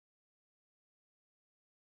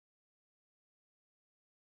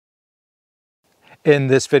In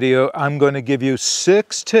this video, I'm going to give you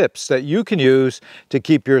 6 tips that you can use to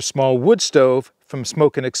keep your small wood stove from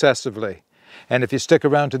smoking excessively. And if you stick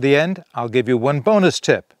around to the end, I'll give you 1 bonus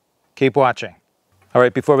tip. Keep watching. All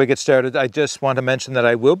right, before we get started, I just want to mention that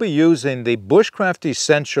I will be using the Bushcraft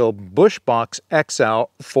Essential Bush Box XL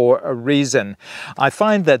for a reason. I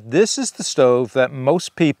find that this is the stove that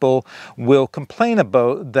most people will complain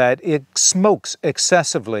about, that it smokes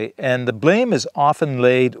excessively, and the blame is often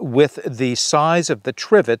laid with the size of the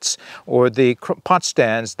trivets or the pot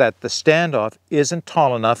stands, that the standoff isn't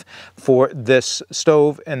tall enough for this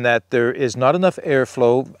stove and that there is not enough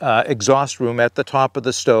airflow, exhaust room at the top of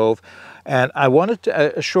the stove. And I wanted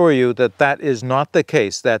to assure you that that is not the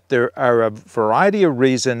case, that there are a variety of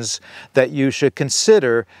reasons that you should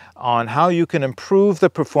consider on how you can improve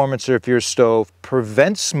the performance of your stove,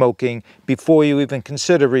 prevent smoking before you even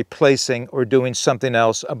consider replacing or doing something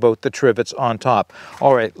else about the trivets on top.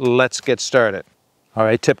 All right, let's get started. All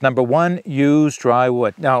right, tip number 1, use dry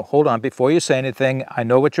wood. Now, hold on, before you say anything, I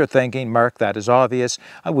know what you're thinking. Mark, that is obvious.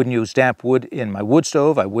 I wouldn't use damp wood in my wood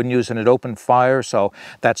stove. I wouldn't use it in an open fire, so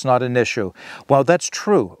that's not an issue. Well, that's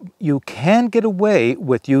true. You can get away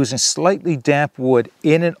with using slightly damp wood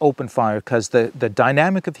in an open fire because the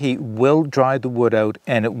dynamic of heat will dry the wood out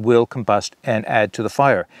and it will combust and add to the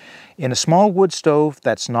fire. In a small wood stove,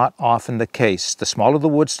 that's not often the case. The smaller the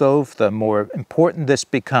wood stove, the more important this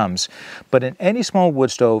becomes. But in any small wood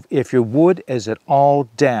stove, if your wood is at all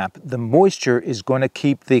damp, the moisture is going to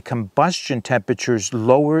keep the combustion temperatures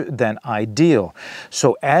lower than ideal.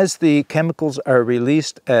 So as the chemicals are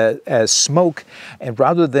released as smoke, and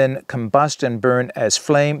rather than combust and burn as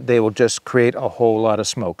flame, they will just create a whole lot of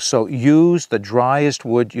smoke. So use the driest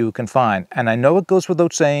wood you can find. And I know it goes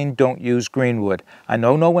without saying, don't use green wood. I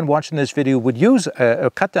know no one watching this video would use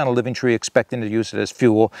cut down a living tree expecting to use it as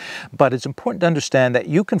fuel, but it's important to understand that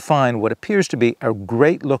you can find what appears to be a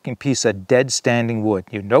great looking piece of dead standing wood.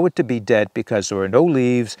 You know it to be dead because there are no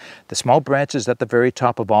leaves, the small branches at the very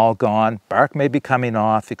top have all gone, bark may be coming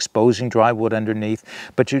off, exposing dry wood underneath,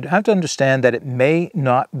 but you'd have to understand that it may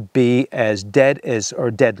not be as dead as,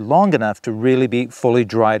 or dead long enough to really be fully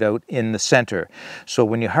dried out in the center. So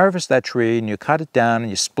when you harvest that tree and you cut it down and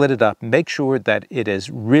you split it up, make sure that it is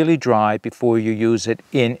really dry before you use it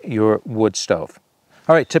in your wood stove.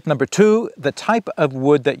 All right, tip number 2, the type of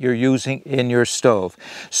wood that you're using in your stove.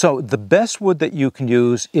 So the best wood that you can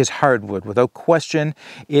use is hardwood. Without question,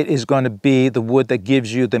 it is going to be the wood that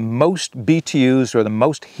gives you the most BTUs or the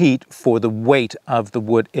most heat for the weight of the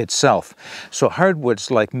wood itself. So hardwoods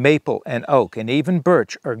like maple and oak and even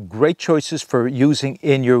birch are great choices for using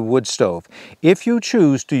in your wood stove. If you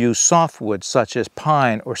choose to use softwood such as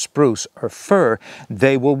pine or spruce or fir,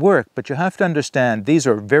 they will work, but you have to understand these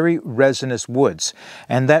are very resinous woods.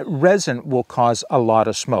 And that resin will cause a lot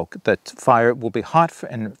of smoke. The fire will be hot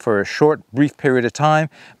for a short, brief period of time,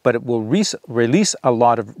 but it will release a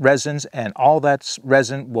lot of resins, and all that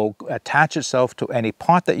resin will attach itself to any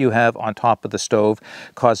pot that you have on top of the stove,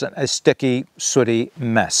 causing a sticky, sooty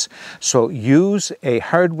mess. So use a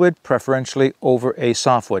hardwood, preferentially over a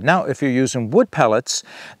softwood. Now, if you're using wood pellets,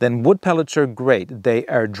 then wood pellets are great. They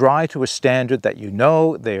are dry to a standard that you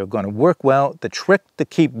know. They are going to work well. The trick to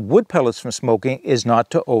keep wood pellets from smoking is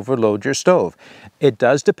not to overload your stove. It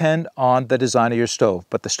does depend on the design of your stove,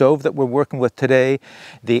 but the stove that we're working with today,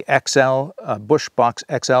 the XL, Bush Box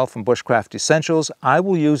XL from Bushcraft Essentials, I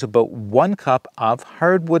will use about 1 cup of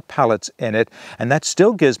hardwood pellets in it, and that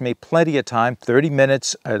still gives me plenty of time, 30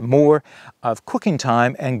 minutes or more of cooking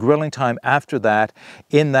time and grilling time after that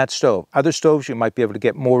in that stove. Other stoves you might be able to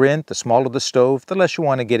get more in. The smaller the stove, the less you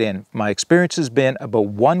want to get in. My experience has been about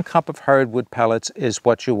 1 cup of hardwood pellets is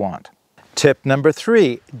what you want. Tip number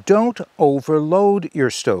 3, don't overload your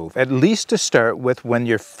stove. At least to start with, when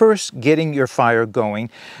you're first getting your fire going,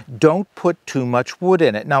 don't put too much wood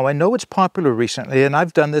in it. Now, I know it's popular recently, and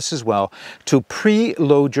I've done this as well, to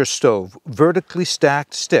preload your stove, vertically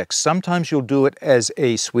stacked sticks. Sometimes you'll do it as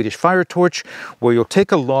a Swedish fire torch, where you'll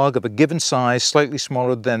take a log of a given size, slightly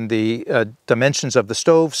smaller than the dimensions of the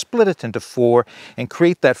stove, split it into 4, and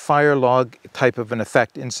create that fire log type of an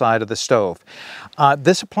effect inside of the stove.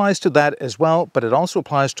 This applies to that as well, but it also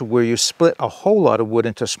applies to where you split a whole lot of wood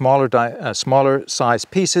into smaller size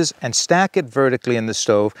pieces and stack it vertically in the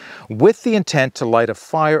stove with the intent to light a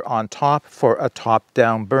fire on top for a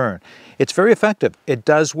top-down burn. It's very effective. It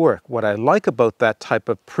does work. What I like about that type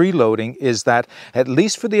of preloading is that at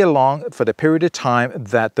least for the period of time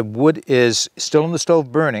that the wood is still in the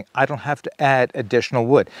stove burning, I don't have to add additional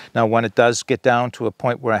wood. Now, when it does get down to a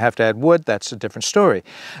point where I have to add wood, that's a different story.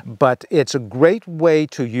 But it's a great way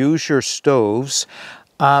to use your stoves,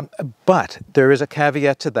 but there is a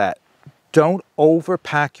caveat to that. Don't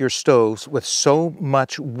overpack your stoves with so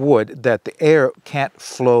much wood that the air can't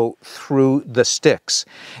flow through the sticks.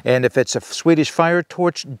 And if it's a Swedish fire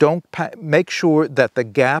torch, make sure that the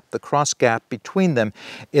gap, the cross gap between them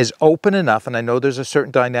is open enough. And I know there's a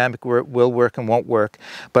certain dynamic where it will work and won't work,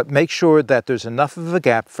 but make sure that there's enough of a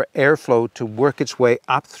gap for airflow to work its way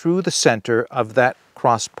up through the center of that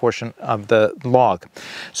cross portion of the log.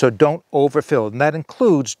 So don't overfill, and that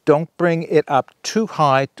includes don't bring it up too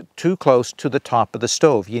high, too close to the top of the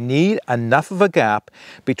stove. You need enough of a gap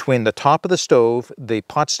between the top of the stove, the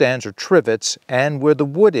pot stands or trivets, and where the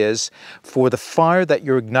wood is for the fire that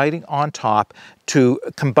you're igniting on top to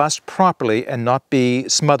combust properly and not be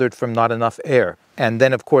smothered from not enough air. And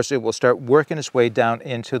then, of course, it will start working its way down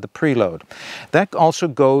into the preload. That also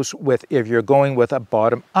goes with if you're going with a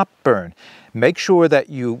bottom-up burn. Make sure that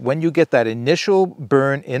when you get that initial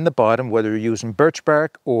burn in the bottom, whether you're using birch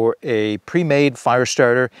bark or a pre-made fire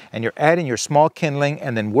starter, and you're adding your small kindling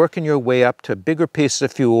and then working your way up to bigger pieces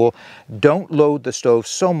of fuel, don't load the stove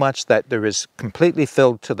so much that there is completely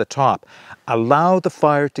filled to the top. Allow the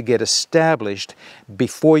fire to get established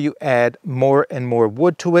before you add more and more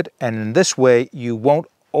wood to it, and in this way you won't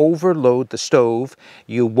overload the stove,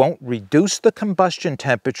 you won't reduce the combustion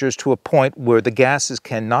temperatures to a point where the gases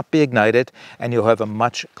cannot be ignited, and you'll have a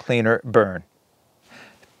much cleaner burn.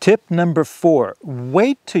 Tip number 4,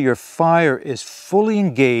 wait till your fire is fully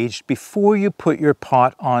engaged before you put your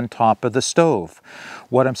pot on top of the stove.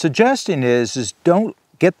 What I'm suggesting is don't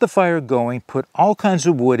get the fire going, put all kinds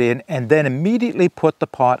of wood in, and then immediately put the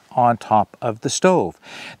pot on top of the stove.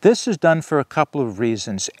 This is done for a couple of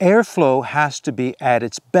reasons. Airflow has to be at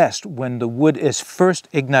its best when the wood is first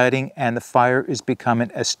igniting and the fire is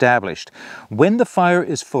becoming established. When the fire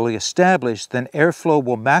is fully established, then airflow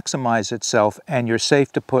will maximize itself and you're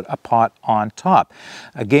safe to put a pot on top.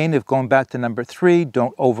 Again, if going back to number 3,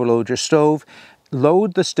 don't overload your stove.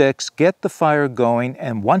 Load the sticks, get the fire going,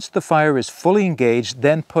 and once the fire is fully engaged,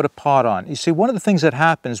 then put a pot on. You see, one of the things that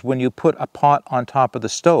happens when you put a pot on top of the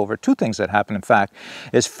stove, or two things that happen in fact,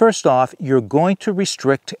 is first off, you're going to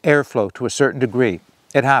restrict airflow to a certain degree.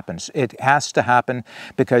 It happens. It has to happen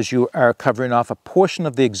because you are covering off a portion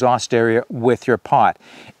of the exhaust area with your pot.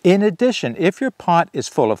 In addition, if your pot is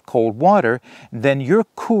full of cold water, then you're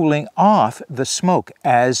cooling off the smoke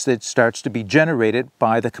as it starts to be generated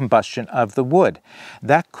by the combustion of the wood.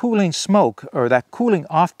 That cooling smoke, or that cooling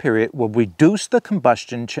off period, will reduce the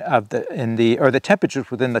combustion of the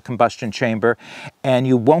temperatures within the combustion chamber, and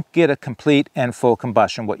you won't get a complete and full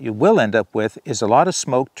combustion. What you will end up with is a lot of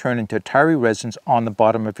smoke turn into tarry resins on the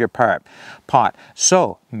bottom of your pot.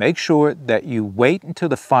 So make sure that you wait until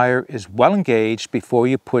the fire is well engaged before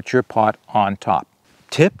you put your pot on top.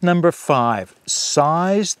 Tip number 5,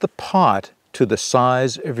 size the pot to the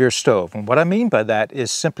size of your stove. And what I mean by that is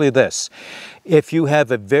simply this. If you have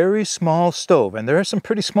a very small stove, and there are some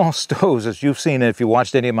pretty small stoves as you've seen if you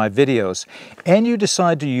watched any of my videos, and you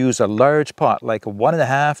decide to use a large pot like a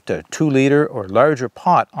 1.5 to 2 liter or larger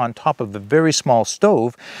pot on top of a very small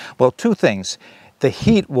stove, well, two things. The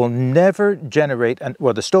heat will never generate,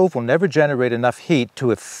 the stove will never generate enough heat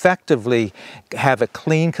to effectively have a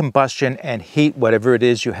clean combustion and heat whatever it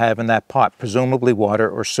is you have in that pot, presumably water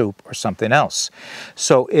or soup or something else.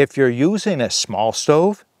 So if you're using a small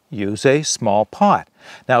stove, use a small pot.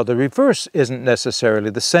 Now the reverse isn't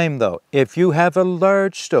necessarily the same though. If you have a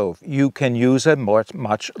large stove, you can use a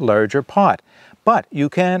much larger pot. But you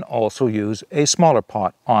can also use a smaller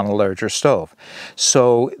pot on a larger stove.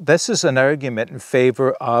 So this is an argument in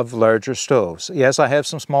favor of larger stoves. Yes, I have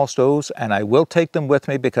some small stoves and I will take them with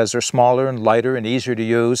me because they're smaller and lighter and easier to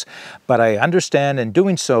use, but I understand in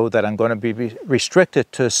doing so that I'm going to be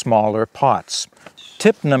restricted to smaller pots.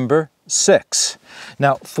 Tip number 6.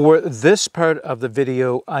 Now for this part of the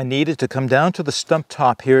video, I needed to come down to the stump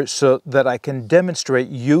top here so that I can demonstrate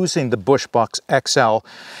using the Bushbox XL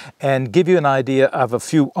and give you an idea of a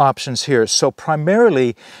few options here. So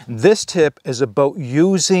primarily this tip is about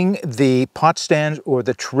using the pot stand or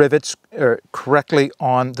the trivets correctly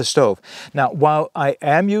on the stove. Now while I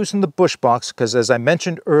am using the Bushbox, because as I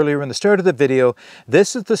mentioned earlier in the start of the video,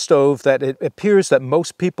 this is the stove that it appears that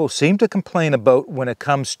most people seem to complain about when it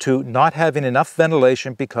comes to not having enough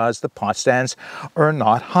ventilation because the pot stands are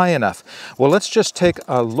not high enough. Well, let's just take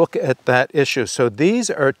a look at that issue. So these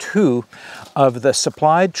are 2 of the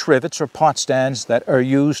supplied trivets or pot stands that are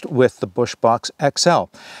used with the Bushbox XL.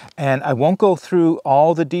 And I won't go through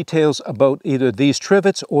all the details about either these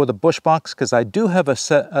trivets or the Bushbox because I do have a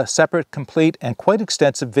separate, complete, and quite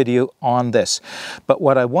extensive video on this. But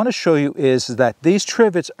what I want to show you is that these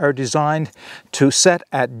trivets are designed to set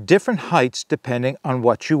at different heights depending on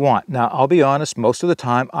what you want. Now, I'll be honest, course, most of the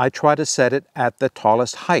time I try to set it at the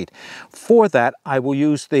tallest height. For that, I will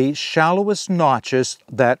use the shallowest notches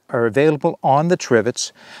that are available on the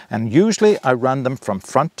trivets, and usually I run them from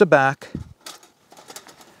front to back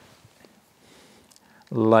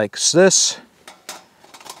like this.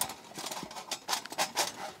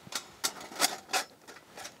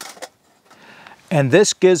 And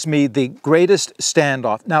this gives me the greatest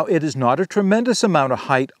standoff. Now, it is not a tremendous amount of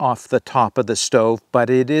height off the top of the stove, but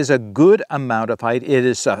it is a good amount of height. It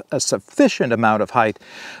is a sufficient amount of height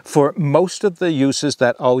for most of the uses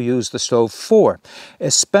that I'll use the stove for,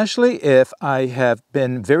 especially if I have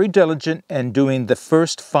been very diligent in doing the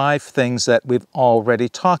first 5 things that we've already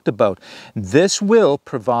talked about. This will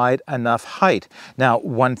provide enough height. Now,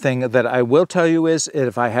 one thing that I will tell you is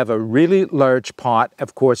if I have a really large pot,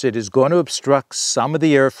 of course, it is going to obstruct some of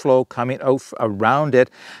the airflow coming out around it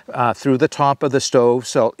through the top of the stove,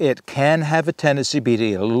 so it can have a tendency to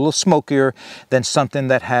be a little smokier than something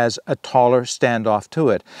that has a taller standoff to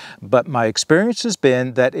it. But my experience has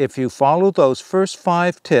been that if you follow those first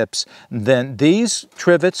 5 tips, then these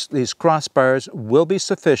trivets, these crossbars, will be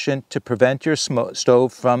sufficient to prevent your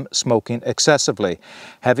stove from smoking excessively.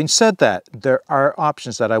 Having said that, there are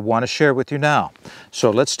options that I want to share with you now. So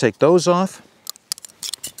let's take those off.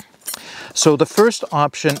 So the first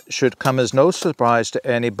option should come as no surprise to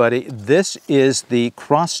anybody. This is the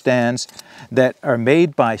cross stands that are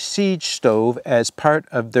made by Siege Stove as part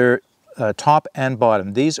of their top and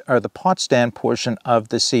bottom. These are the pot stand portion of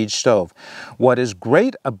the Siege Stove. What is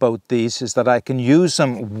great about these is that I can use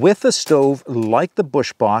them with a stove like the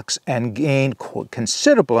Bush Box and gain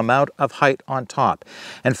considerable amount of height on top.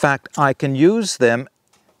 In fact, I can use them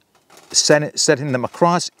setting them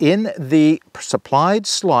across in the supplied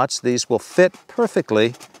slots. These will fit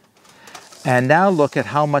perfectly. And now look at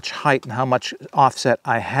how much height and how much offset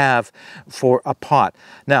I have for a pot.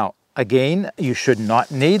 Now, again, you should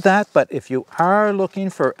not need that, but if you are looking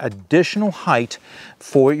for additional height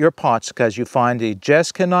for your pots because you find you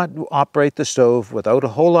just cannot operate the stove without a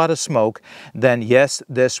whole lot of smoke, then yes,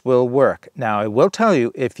 this will work. Now, I will tell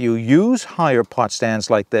you, if you use higher pot stands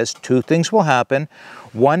like this, 2 things will happen.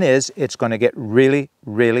 One is it's going to get really,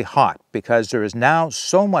 really hot because there is now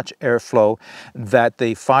so much airflow that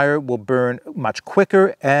the fire will burn much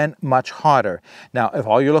quicker and much hotter. Now, if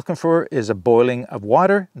all you're looking for is a boiling of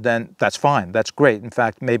water, then that's fine. That's great. In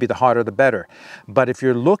fact, maybe the hotter the better. But if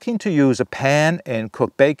you're looking to use a pan and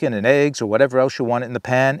cook bacon and eggs or whatever else you want in the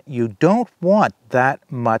pan, you don't want that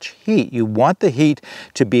much heat. You want the heat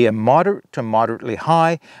to be a moderate to moderately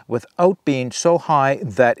high without being so high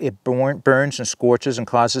that it burns and scorches and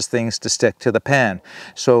causes things to stick to the pan.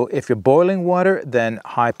 So if you're boiling water, then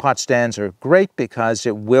high pot stands are great because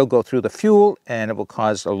it will go through the fuel and it will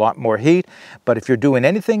cause a lot more heat. But if you're doing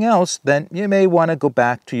anything else, then you may want to go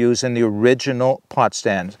back to using the original pot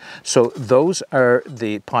stands. So those are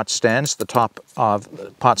the pot stands, the top of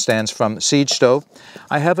pot stands from Siege Stove.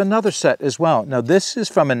 I have another set as well. Now this is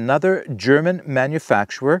from another German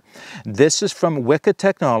manufacturer. This is from Wicca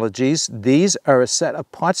Technologies. These are a set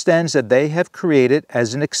of pot stands that they have created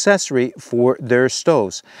as an accessory for their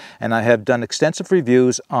stoves. And I have done extensive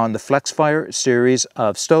reviews on the FlexFire series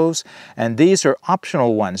of stoves, and these are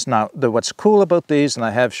optional ones. Now, what's cool about these, and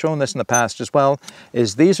I have shown this in the past as well,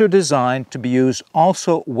 is these are designed to be used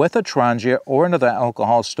also with a Trangia or another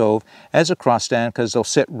alcohol stove as a cross stand because they'll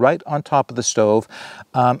sit right on top of the stove.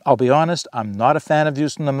 I'll be honest, I'm not a fan of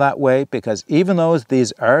using them that way because even though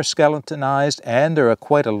these are skeletonized and they're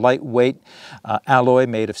quite a lightweight alloy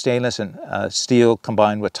made of stainless and steel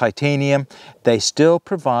combined with titanium, they still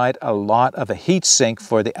provide a lot of a heat sink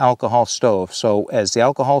for the alcohol stove. So as the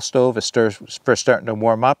alcohol stove is first starting to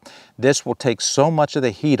warm up, this will take so much of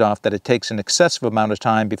the heat off that it takes an excessive amount of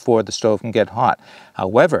time before the stove can get hot.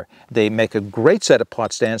 However, they make a great set of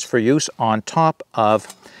pot stands for use on top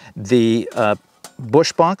of the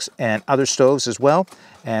Bush Box and other stoves as well.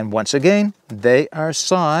 And once again, they are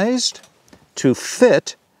sized to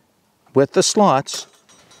fit with the slots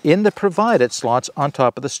in the provided slots on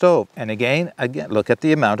top of the stove. And again, look at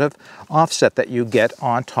the amount of offset that you get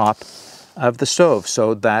on top of the stove.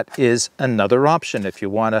 So that is another option if you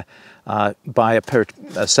want to buy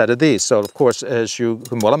a set of these. So of course, as you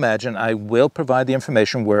can well imagine, I will provide the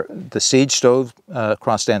information where the Siege Stove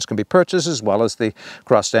cross stands can be purchased, as well as the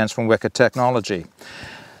cross stands from Wicca Technology.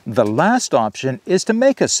 The last option is to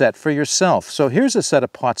make a set for yourself. So here's a set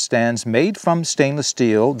of pot stands made from stainless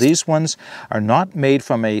steel. These ones are not made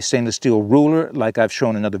from a stainless steel ruler like I've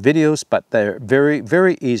shown in other videos, but they're very,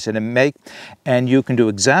 very easy to make. And you can do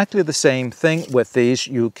exactly the same thing with these.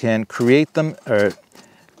 You can create them or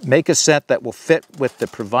make a set that will fit with the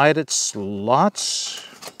provided slots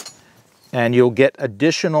and you'll get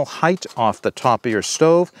additional height off the top of your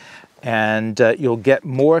stove, and you'll get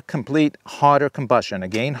more complete hotter combustion.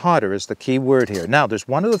 Again, hotter is the key word here. Now, there's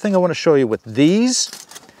one other thing I want to show you with these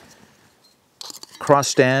cross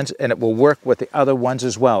stands, and it will work with the other ones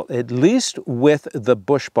as well, at least with the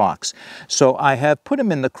bush box. So I have put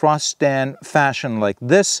them in the cross stand fashion like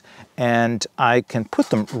this, and I can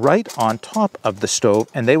put them right on top of the stove,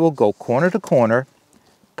 and they will go corner to corner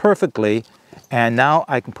perfectly. And now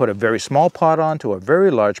I can put a very small pot on to a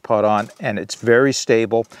very large pot on, and it's very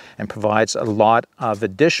stable and provides a lot of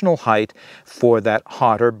additional height for that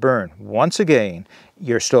hotter burn. Once again,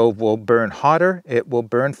 your stove will burn hotter, it will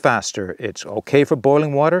burn faster. It's okay for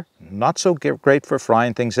boiling water, not so great for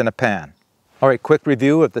frying things in a pan. All right, quick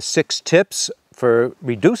review of the 6 tips for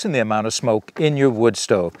reducing the amount of smoke in your wood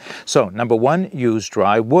stove. So, number 1, use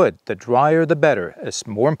dry wood. The drier the better. It's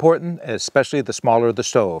more important, especially the smaller the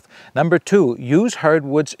stove. Number 2, use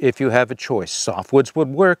hardwoods if you have a choice. Softwoods would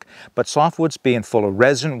work, but softwoods being full of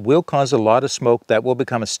resin will cause a lot of smoke that will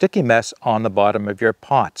become a sticky mess on the bottom of your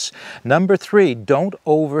pots. Number 3, don't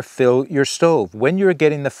overfill your stove. When you're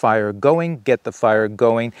getting the fire going, get the fire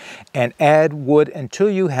going and add wood until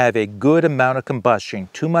you have a good amount of combustion.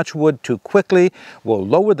 Too much wood too quickly will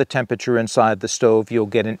lower the temperature inside the stove. You'll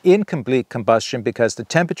get an incomplete combustion because the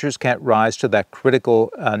temperatures can't rise to that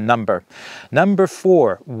critical number. Number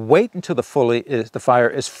 4, wait until the fire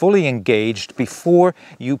is fully engaged before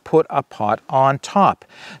you put a pot on top,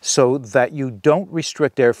 so that you don't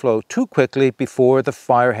restrict airflow too quickly before the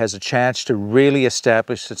fire has a chance to really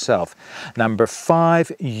establish itself. Number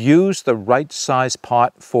 5, use the right size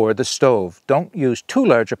pot for the stove. Don't use too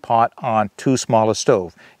large a pot on too small a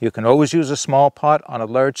stove. You can always use a small pot on a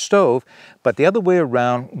large stove, but the other way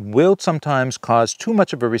around will sometimes cause too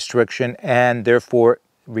much of a restriction and therefore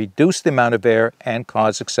reduce the amount of air and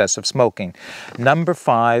cause excessive smoking. Number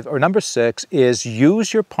 6 is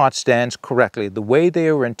use your pot stands correctly, the way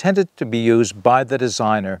they were intended to be used by the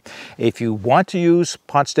designer. If you want to use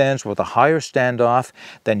pot stands with a higher standoff,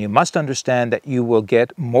 then you must understand that you will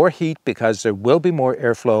get more heat because there will be more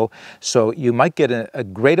airflow. So you might get a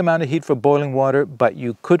great amount of heat for boiling water, but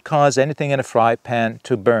you could cause anything in a fry pan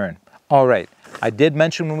to burn. All right. I did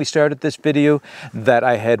mention when we started this video that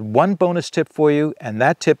I had one bonus tip for you, and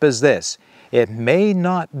that tip is this. It may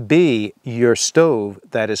not be your stove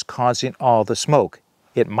that is causing all the smoke.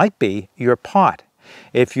 It might be your pot.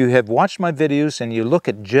 If you have watched my videos and you look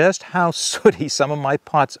at just how sooty some of my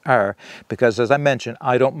pots are, because as I mentioned,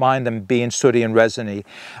 I don't mind them being sooty and resiny,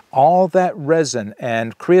 all that resin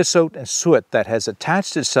and creosote and soot that has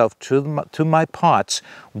attached itself to my pots,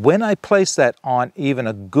 when I place that on even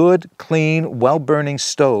a good, clean, well-burning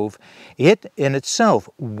stove, it in itself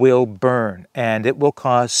will burn and it will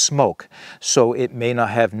cause smoke. So it may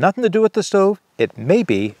not have nothing to do with the stove, it may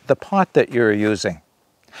be the pot that you're using.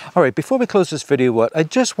 All right, before we close this video out, I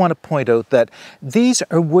just want to point out that these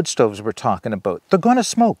are wood stoves we're talking about. They're going to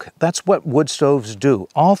smoke. That's what wood stoves do.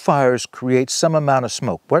 All fires create some amount of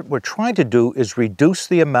smoke. What we're trying to do is reduce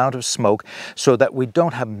the amount of smoke so that we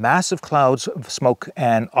don't have massive clouds of smoke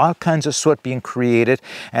and all kinds of soot being created,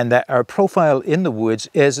 and that our profile in the woods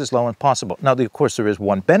is as low as possible. Now, of course, there is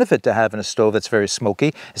one benefit to having a stove that's very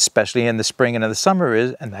smoky, especially in the spring and in the summer,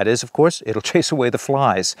 and that is, of course, it'll chase away the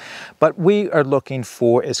flies. But we are looking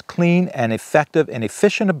for as clean and effective and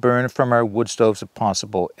efficient a burn from our wood stoves as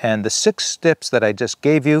possible. And the 6 tips that I just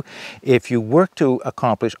gave you, if you work to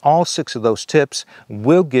accomplish all 6 of those tips,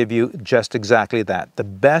 will give you just exactly that, the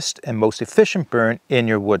best and most efficient burn in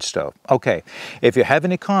your wood stove. Okay, if you have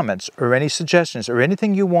any comments or any suggestions or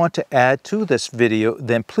anything you want to add to this video,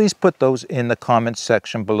 then please put those in the comments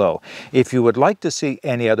section below. If you would like to see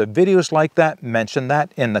any other videos like that, mention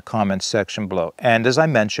that in the comments section below. And as I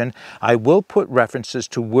mentioned, I will put references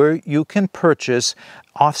to where you can purchase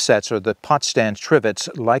offsets or the pot stand trivets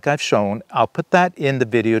like I've shown. I'll put that in the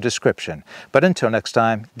video description. But until next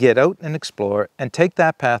time, get out and explore and take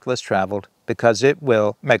that path less traveled, because it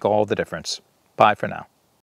will make all the difference. Bye for now.